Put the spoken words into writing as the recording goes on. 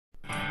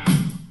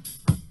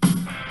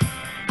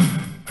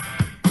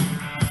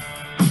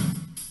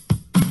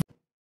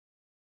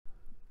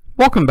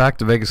Welcome back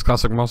to Vegas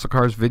Classic Muscle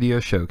Cars Video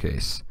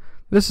Showcase.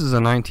 This is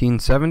a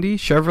 1970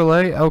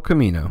 Chevrolet El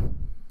Camino.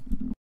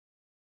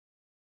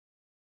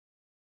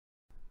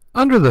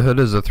 Under the hood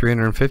is a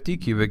 350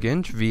 cubic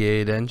inch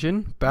V8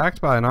 engine backed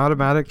by an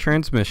automatic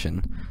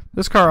transmission.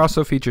 This car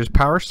also features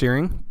power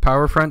steering,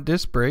 power front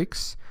disc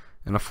brakes,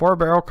 and a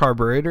 4-barrel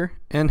carburetor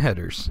and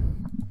headers.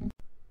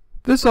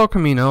 This El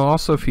Camino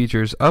also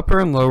features upper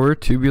and lower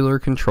tubular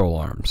control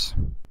arms.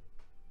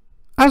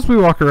 As we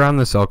walk around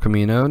this El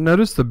Camino,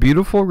 notice the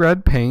beautiful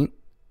red paint,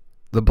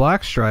 the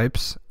black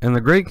stripes, and the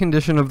great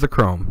condition of the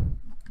chrome.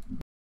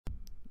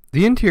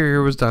 The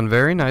interior was done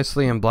very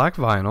nicely in black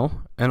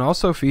vinyl and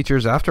also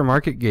features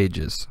aftermarket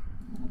gauges.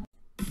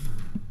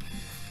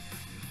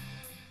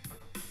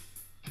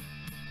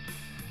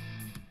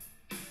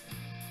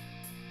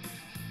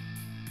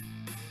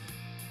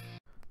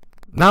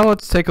 Now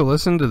let's take a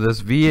listen to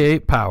this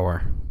V8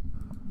 power.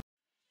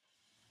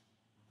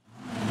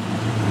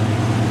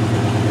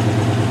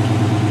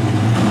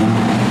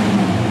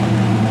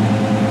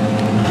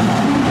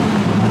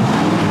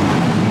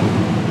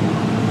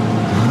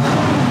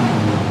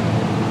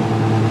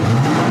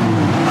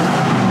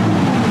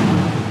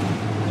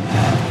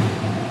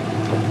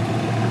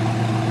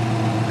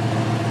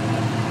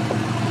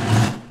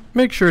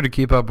 Make sure to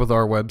keep up with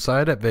our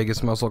website at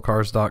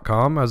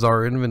vegasmusclecars.com as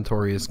our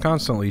inventory is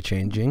constantly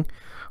changing,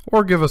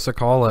 or give us a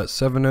call at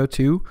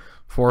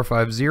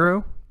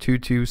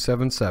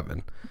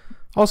 702-450-2277.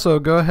 Also,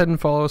 go ahead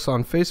and follow us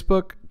on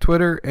Facebook,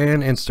 Twitter,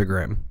 and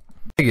Instagram.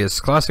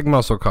 Vegas Classic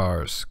Muscle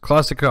Cars,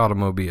 classic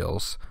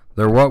automobiles.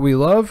 They're what we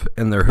love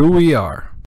and they're who we are.